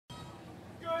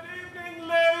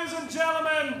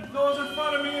gentlemen, those in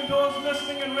front of me and those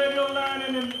listening in radio land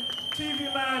and in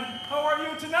TV land, how are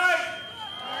you tonight?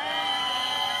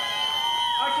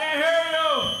 I can't hear you.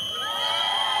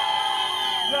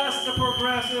 That's the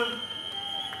progressive.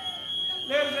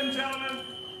 Ladies and gentlemen,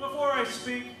 before I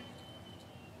speak,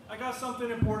 I got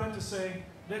something important to say.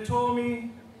 They told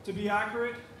me to be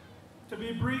accurate, to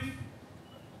be brief,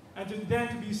 and then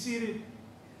to be seated.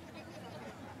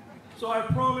 So I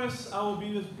promise I will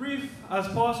be as brief as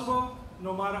possible,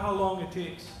 no matter how long it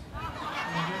takes.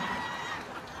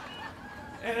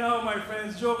 And now, my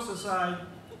friends, jokes aside,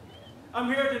 I'm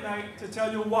here tonight to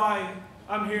tell you why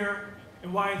I'm here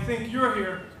and why I think you're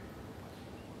here.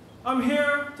 I'm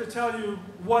here to tell you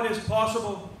what is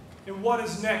possible and what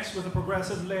is next with a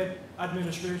progressive-led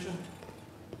administration.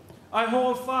 I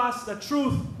hold fast that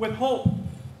truth with hope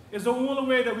is the only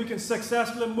way that we can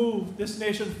successfully move this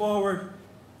nation forward.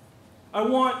 I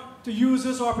want to use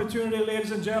this opportunity,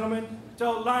 ladies and gentlemen, to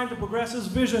outline the progressive's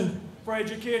vision for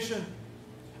education.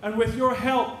 And with your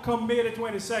help, come May the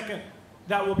 22nd,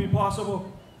 that will be possible.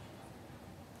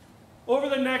 Over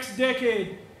the next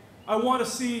decade, I want to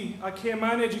see a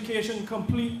Cayman education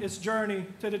complete its journey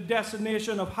to the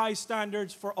destination of high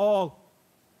standards for all.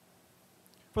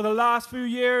 For the last few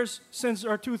years, since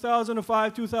our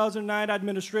 2005-2009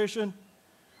 administration,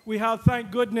 we have,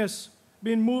 thank goodness,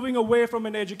 been moving away from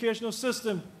an educational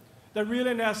system that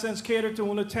really, in essence, catered to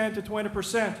only 10 to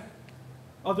 20%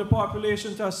 of the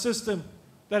population, to a system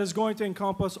that is going to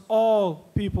encompass all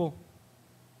people.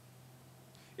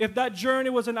 If that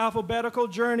journey was an alphabetical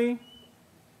journey,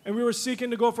 and we were seeking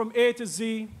to go from A to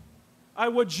Z, I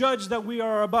would judge that we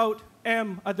are about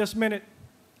M at this minute.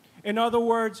 In other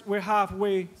words, we're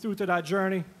halfway through to that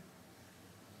journey.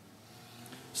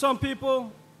 Some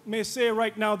people may say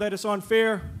right now that it's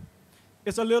unfair.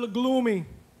 It's a little gloomy.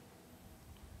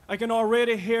 I can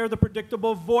already hear the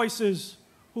predictable voices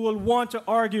who will want to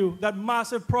argue that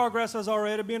massive progress has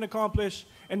already been accomplished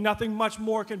and nothing much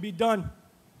more can be done.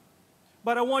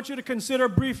 But I want you to consider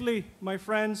briefly, my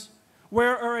friends,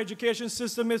 where our education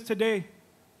system is today.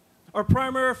 Our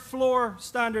primary floor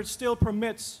standard still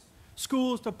permits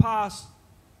schools to pass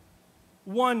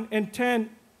 4 in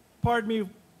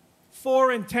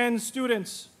 10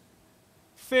 students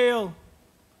fail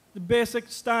the basic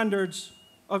standards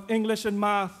of English and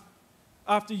math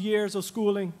after years of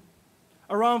schooling.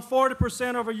 Around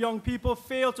 40% of our young people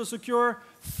fail to secure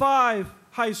 5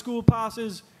 high school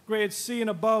passes, grades C and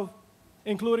above,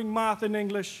 including math and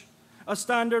English, a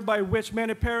standard by which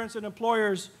many parents and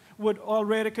employers would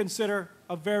already consider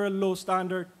a very low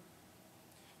standard.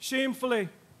 Shamefully,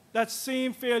 that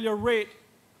same failure rate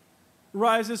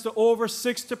rises to over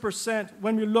 60%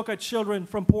 when we look at children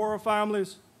from poorer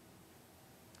families.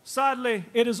 Sadly,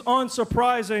 it is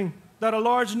unsurprising that a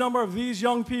large number of these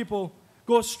young people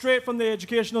go straight from the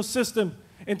educational system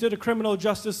into the criminal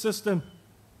justice system.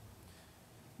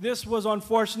 This was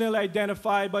unfortunately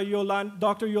identified by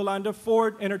Dr. Yolanda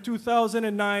Ford in her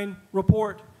 2009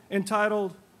 report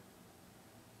entitled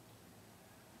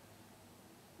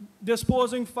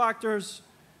Disposing Factors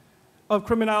of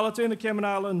Criminality in the Cayman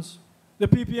Islands. The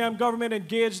PPM government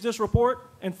engaged this report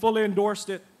and fully endorsed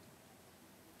it.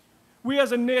 We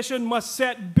as a nation must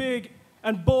set big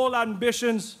and bold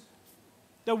ambitions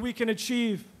that we can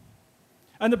achieve.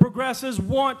 And the progressives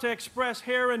want to express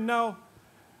here and now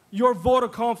your vote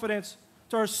of confidence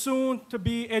to our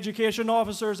soon-to-be education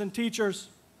officers and teachers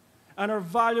and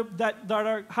that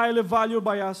are highly valued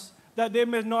by us, that they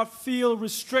may not feel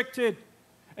restricted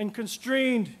and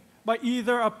constrained by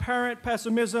either apparent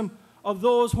pessimism of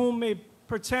those whom may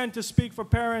pretend to speak for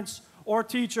parents or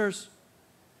teachers,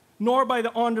 nor by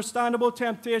the understandable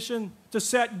temptation to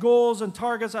set goals and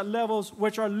targets at levels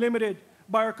which are limited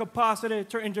by our capacity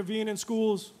to intervene in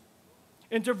schools.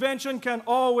 Intervention can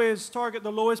always target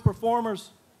the lowest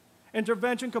performers.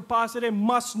 Intervention capacity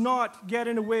must not get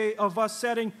in the way of us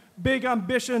setting big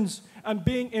ambitions and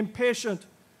being impatient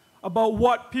about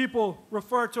what people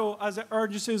refer to as the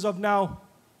urgencies of now.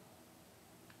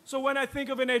 So when I think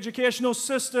of an educational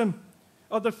system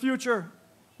of the future,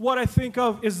 what I think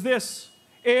of is this: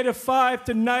 85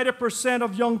 to 90%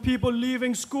 of young people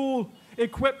leaving school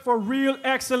equipped for real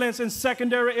excellence in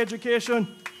secondary education.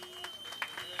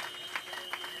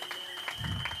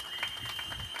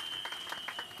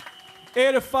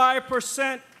 85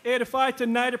 to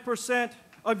 90%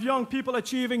 of young people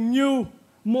achieving new,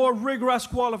 more rigorous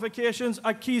qualifications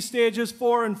at key stages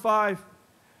 4 and 5.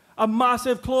 A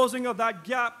massive closing of that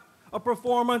gap of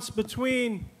performance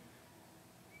between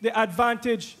the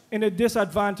advantage and the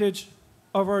disadvantage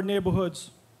of our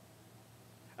neighborhoods.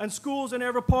 And schools in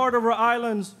every part of our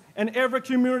islands and every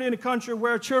community in the country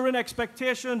where children's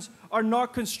expectations are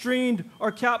not constrained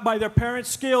or capped by their parents'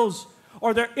 skills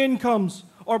or their incomes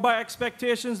or by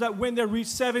expectations that when they reach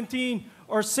 17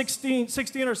 or 16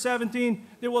 or 17,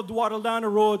 they will dawdle down the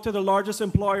road to the largest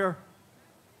employer.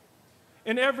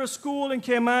 In every school in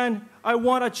Cayman, I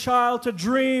want a child to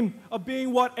dream of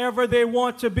being whatever they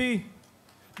want to be.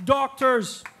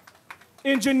 Doctors,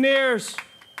 engineers,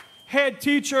 head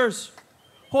teachers,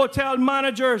 hotel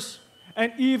managers,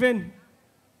 and even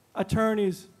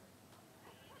attorneys.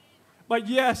 But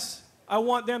yes, I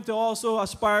want them to also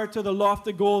aspire to the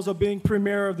lofty goals of being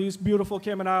premier of these beautiful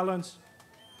Cayman Islands.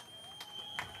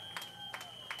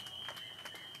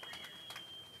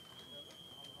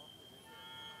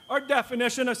 Our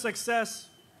definition of success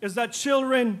is that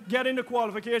children getting the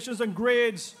qualifications and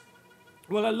grades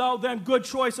will allow them good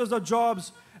choices of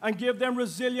jobs and give them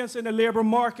resilience in the labor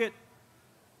market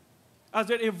as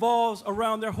it evolves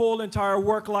around their whole entire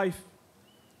work life.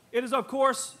 It is, of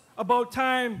course, about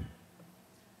time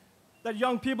that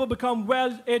young people become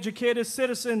well-educated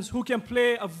citizens who can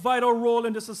play a vital role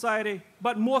in the society,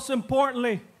 but most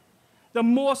importantly, the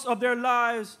most of their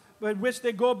lives with which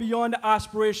they go beyond the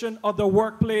aspiration of the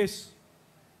workplace.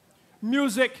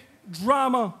 Music,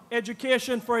 drama,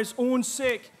 education for its own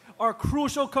sake are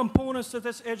crucial components to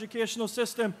this educational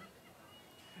system.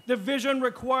 The vision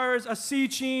requires a sea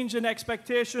change in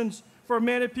expectations for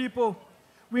many people.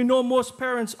 We know most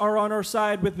parents are on our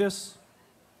side with this.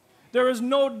 There is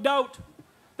no doubt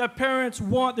that parents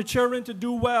want the children to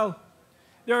do well.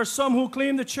 There are some who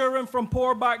claim the children from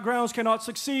poor backgrounds cannot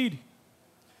succeed.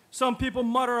 Some people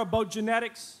mutter about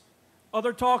genetics.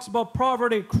 Others talk about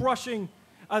poverty crushing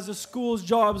as the school's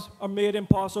jobs are made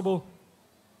impossible.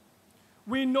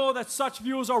 We know that such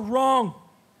views are wrong.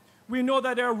 We know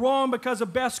that they're wrong because the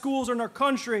best schools in our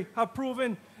country have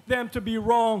proven them to be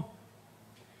wrong.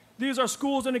 These are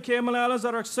schools in the Cayman Islands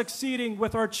that are succeeding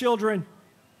with our children.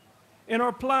 In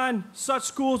our plan, such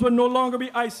schools will no longer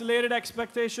be isolated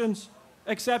exceptions.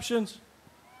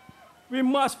 We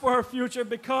must, for our future,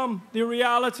 become the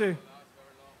reality.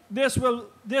 This will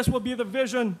be the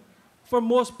vision for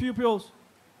most pupils,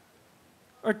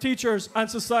 our teachers, and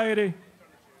society.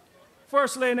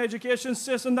 Firstly, an education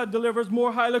system that delivers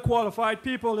more highly qualified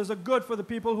people is a good for the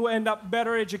people who end up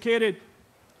better educated.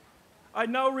 I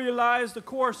now realize, of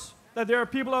course, that there are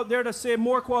people out there that say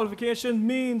more qualification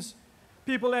means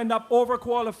people end up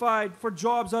overqualified for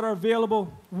jobs that are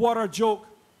available. What a joke.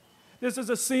 This is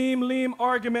the same lame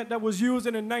argument that was used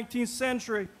in the 19th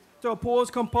century to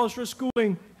oppose compulsory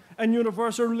schooling and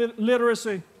universal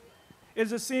literacy.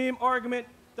 It's the same argument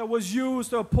that was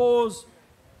used to oppose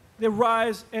the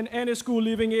rise in any school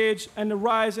leaving age and the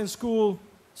rise in school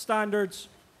standards.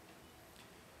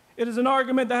 It is an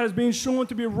argument that has been shown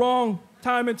to be wrong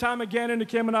time and time again in the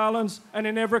Cayman Islands and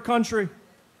in every country.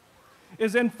 It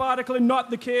is emphatically not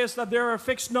the case that there are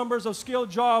fixed numbers of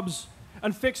skilled jobs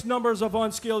and fixed numbers of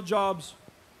unskilled jobs.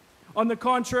 On the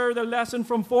contrary, the lesson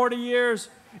from 40 years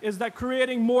is that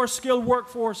creating more skilled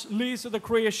workforce leads to the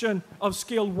creation of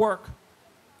skilled work.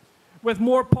 With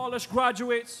more polished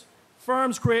graduates,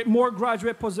 firms create more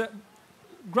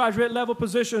graduate-level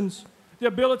positions. The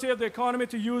ability of the economy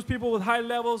to use people with high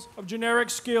levels of generic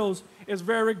skills is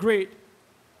very great.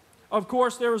 Of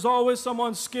course, there is always some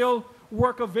unskilled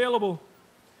work available.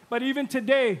 But even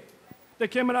today, the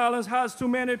Cayman Islands has too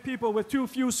many people with too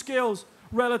few skills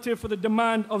relative to the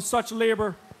demand of such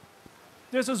labor.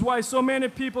 This is why so many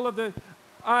people of the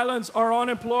islands are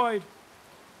unemployed,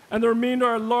 and the remainder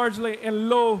are largely in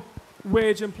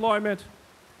low-wage employment.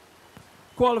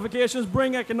 Qualifications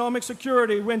bring economic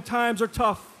security when times are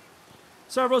tough.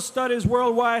 Several studies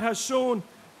worldwide have shown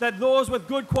that those with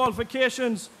good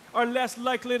qualifications are less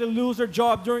likely to lose their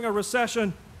job during a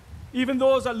recession. Even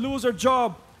those that lose their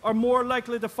job are more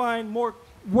likely to find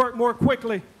work more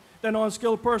quickly than an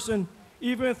unskilled person,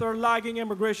 even with our lagging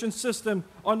immigration system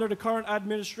under the current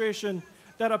administration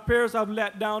that appears to have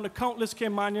let down the countless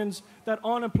Caymanians that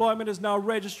unemployment is now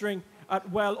registering at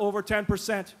well over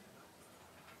 10%.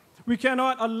 We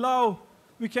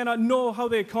cannot know how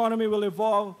the economy will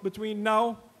evolve between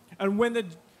now and when the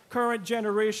current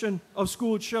generation of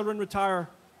school children retire.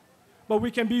 But we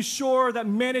can be sure that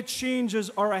many changes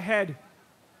are ahead.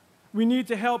 We need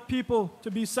to help people to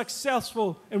be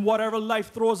successful in whatever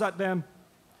life throws at them.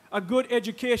 A good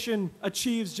education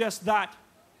achieves just that.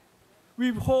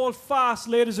 We hold fast,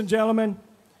 ladies and gentlemen,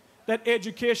 that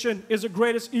education is the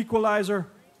greatest equalizer.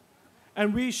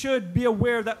 And we should be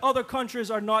aware that other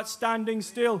countries are not standing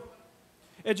still.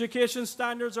 Education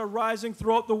standards are rising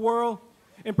throughout the world,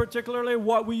 in particularly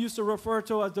what we used to refer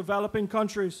to as developing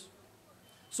countries.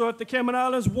 So if the Cayman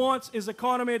Islands wants its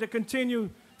economy to continue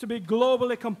to be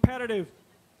globally competitive,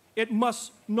 it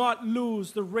must not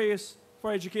lose the race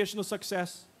for educational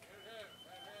success.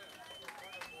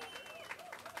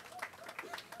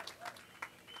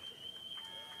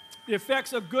 The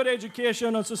effects of good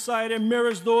education on society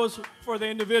mirrors those for the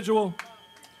individual.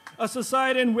 A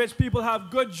society in which people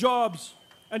have good jobs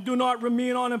and do not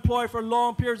remain unemployed for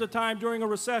long periods of time during a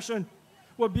recession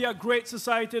would be a great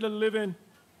society to live in.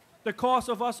 The cost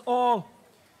of us all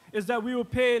is that we will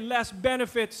pay less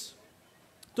benefits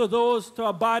to those to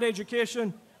a bad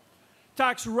education.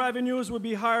 Tax revenues would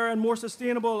be higher and more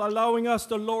sustainable, allowing us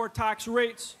to lower tax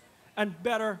rates and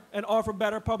offer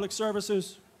better public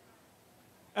services.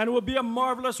 And it would be a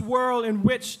marvelous world in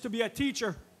which to be a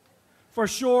teacher. For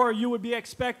sure, you would be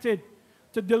expected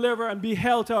to deliver and be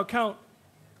held to account.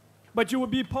 But you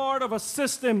would be part of a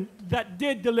system that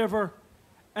did deliver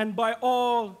and by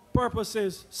all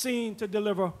purposes seen to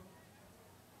deliver.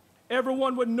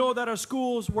 Everyone would know that our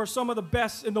schools were some of the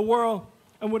best in the world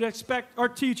and would expect our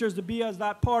teachers to be as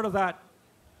that part of that.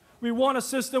 We want a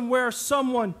system where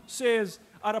someone says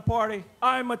at a party,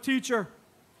 "I'm a teacher,"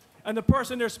 and the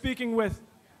person they're speaking with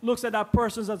looks at that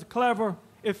person as clever,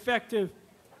 effective,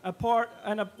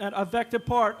 an effective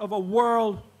part of a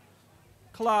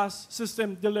world-class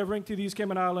system delivering to these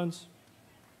Cayman Islands.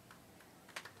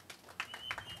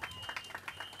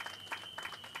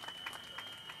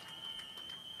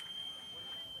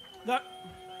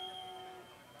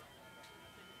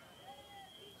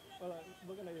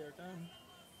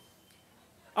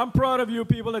 I'm proud of you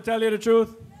people, to tell you the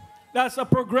truth. That's a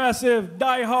progressive,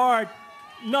 die-hard,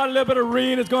 not a little bit of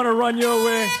rain is going to run your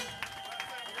way.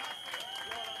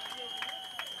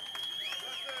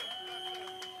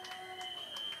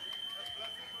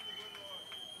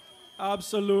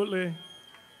 Absolutely.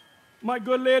 My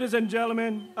good ladies and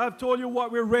gentlemen, I've told you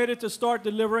what we're ready to start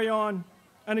delivery on,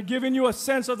 and I've given you a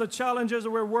sense of the challenges that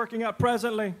we're working at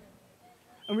presently.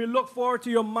 And we look forward to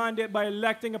your mandate by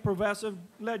electing a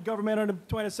progressive-led government on the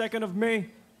 22nd of May,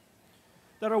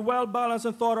 that our well-balanced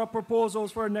and thought-out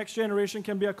proposals for our next generation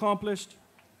can be accomplished.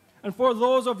 And for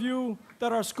those of you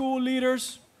that are school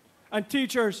leaders and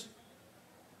teachers,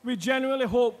 we genuinely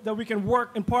hope that we can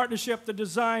work in partnership to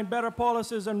design better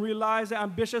policies and realize the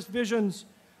ambitious visions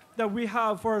that we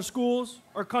have for our schools,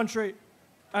 our country,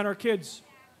 and our kids.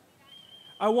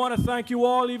 I want to thank you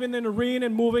all, even in the rain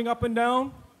and moving up and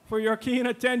down, for your keen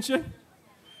attention.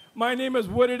 My name is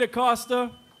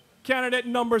DaCosta, candidate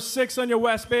number 6 on your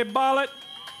West Bay ballot,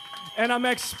 and I'm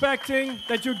expecting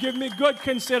that you give me good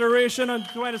consideration on the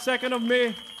 22nd of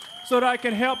May so that I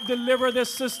can help deliver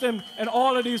this system and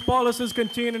all of these policies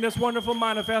contained in this wonderful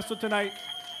manifesto tonight.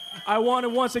 I want to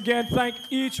once again thank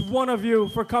each one of you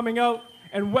for coming out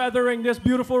and weathering this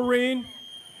beautiful rain,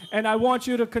 and I want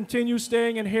you to continue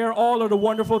staying and hear all of the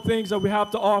wonderful things that we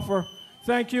have to offer.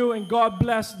 Thank you, and God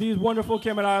bless these wonderful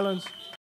Cayman Islands.